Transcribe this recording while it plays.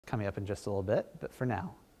coming up in just a little bit. But for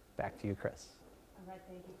now, back to you, Chris. All right,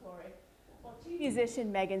 thank you, Corey. Well,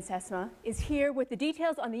 musician Megan Sesma is here with the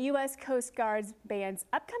details on the US Coast Guard Band's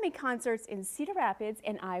upcoming concerts in Cedar Rapids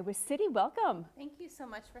and Iowa City. Welcome. Thank you so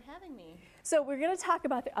much for having me. So we're going to talk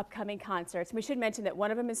about the upcoming concerts. We should mention that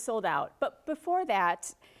one of them is sold out. But before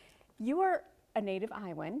that, you are a native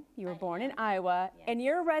Iowan. You were born in Iowa, yes. And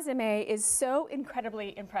your resume is so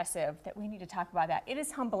incredibly impressive that we need to talk about that. It is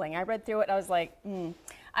humbling. I read through it and I was like,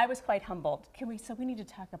 I was quite humbled. So we need to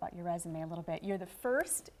talk about your resume a little bit. You're the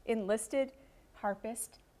first enlisted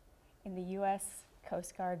harpist in the US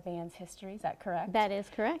Coast Guard Band's history. Is that correct? That is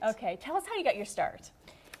correct. Okay, tell us how you got your start.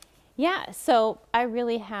 Yeah, so I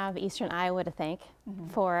really have Eastern Iowa to thank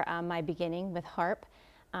for my beginning with harp.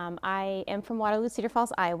 I am from Waterloo, Cedar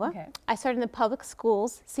Falls, Iowa. Okay. I started in the public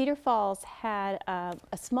schools. Cedar Falls had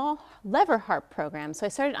a small lever harp program, so I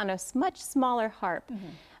started on a much smaller harp.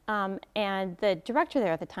 And the director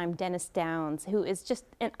there at the time, Dennis Downs, who is just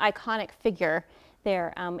an iconic figure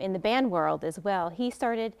there in the band world as well, he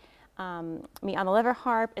started me on the lever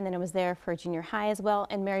harp, and then I was there for junior high as well.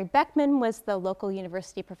 And Mary Beckman was the local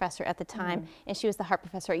university professor at the time, and she was the harp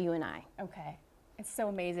professor at UNI. Okay. It's so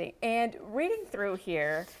amazing. And reading through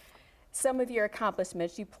here, some of your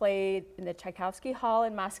accomplishments, you played in the Tchaikovsky Hall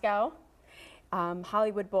in Moscow,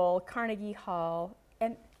 Hollywood Bowl, Carnegie Hall,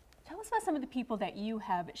 and tell us about some of the people that you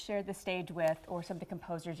have shared the stage with or some of the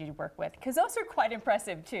composers you work with, because those are quite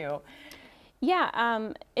impressive too.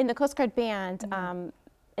 Yeah, in the Coast Guard Band,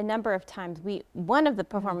 a number of times, one of the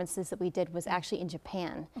performances that we did was actually in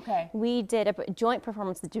Japan. Okay. We did a joint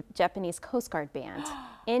performance with the Japanese Coast Guard Band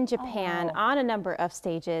in Japan on a number of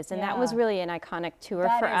stages, and that was really an iconic tour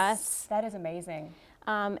for us. That is amazing.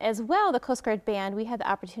 As well, the Coast Guard Band, we had the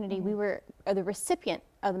opportunity, we were the recipient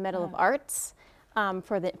of the Medal of Arts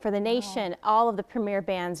for the nation. All of the premier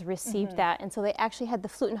bands received that, and so they actually had the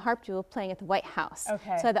flute and harp duo playing at the White House.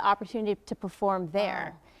 Okay. So I had the opportunity to perform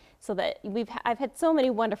there. So that I've had so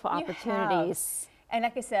many wonderful opportunities. And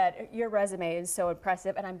like I said, your resume is so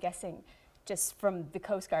impressive, and I'm guessing just from the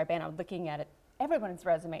Coast Guard Band, I'm looking at it, everyone's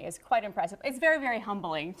resume is quite impressive. It's very, very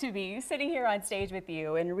humbling to be sitting here on stage with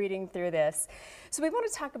you and reading through this. So we want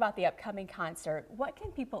to talk about the upcoming concert. What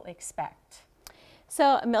can people expect?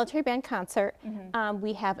 So a military band concert,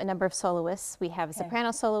 we have a number of soloists. We have a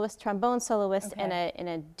soprano soloist, trombone soloist, and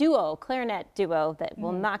a duo, clarinet duo that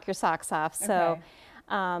will knock your socks off. So.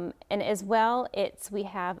 And as well, we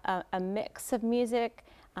have a mix of music,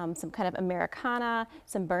 some kind of Americana,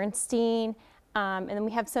 some Bernstein, and then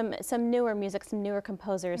we have some newer music, some newer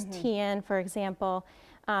composers, Tien, for example.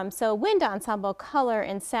 So wind ensemble, color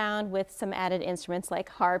and sound with some added instruments like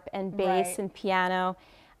harp and bass and piano.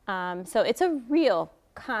 So it's a real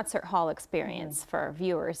concert hall experience for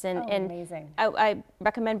viewers. And, amazing. I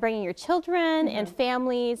recommend bringing your children and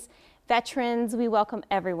families, veterans. We welcome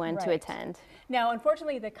everyone to attend. Now,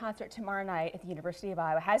 unfortunately, the concert tomorrow night at the University of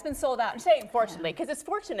Iowa has been sold out. I'm saying unfortunately, because it's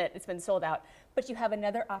fortunate it's been sold out, but you have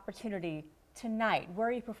another opportunity tonight. Where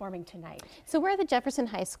are you performing tonight? So we're at the Jefferson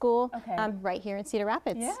High School, right here in Cedar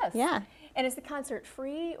Rapids. Yes. Yeah. And is the concert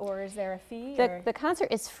free, or is there a fee? The concert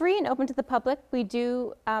is free and open to the public. We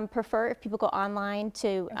do prefer if people go online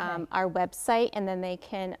to our website, and then they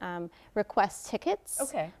can request tickets.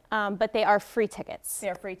 Okay. But they are free tickets. They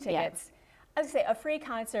are free tickets. Yeah. I was going to say, a free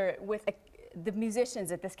concert with the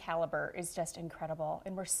musicians at this caliber is just incredible,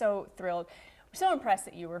 and we're so thrilled. We're so impressed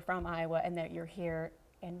that you were from Iowa and that you're here,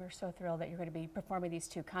 and we're so thrilled that you're going to be performing these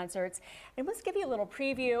two concerts. And let's give you a little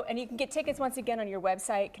preview, and you can get tickets once again on your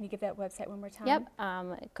website. Can you give that website one more time?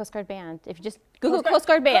 Yep, Coast Guard Band. If you just Google Coast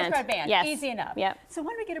Guard Band. Coast Guard Band, yes. Easy enough. Yep. So why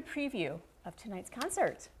don't we get a preview of tonight's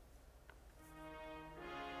concert?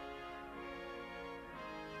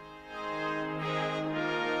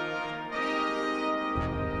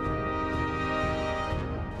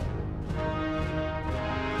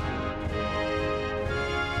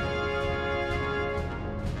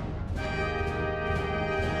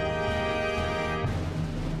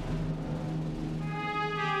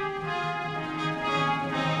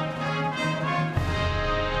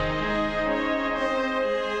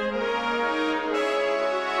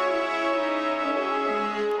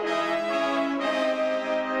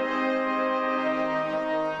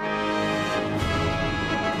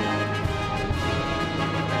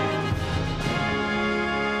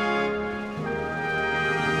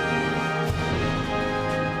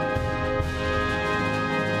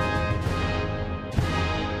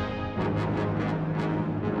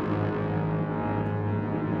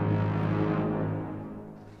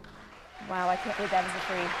 Wow, I can't believe that was a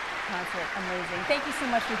free concert. Amazing. Thank you so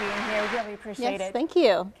much for being here. We really appreciate it. Thank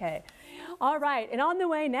you. Okay. All right, and on the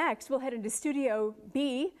way next, we'll head into Studio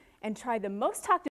B and try the most talked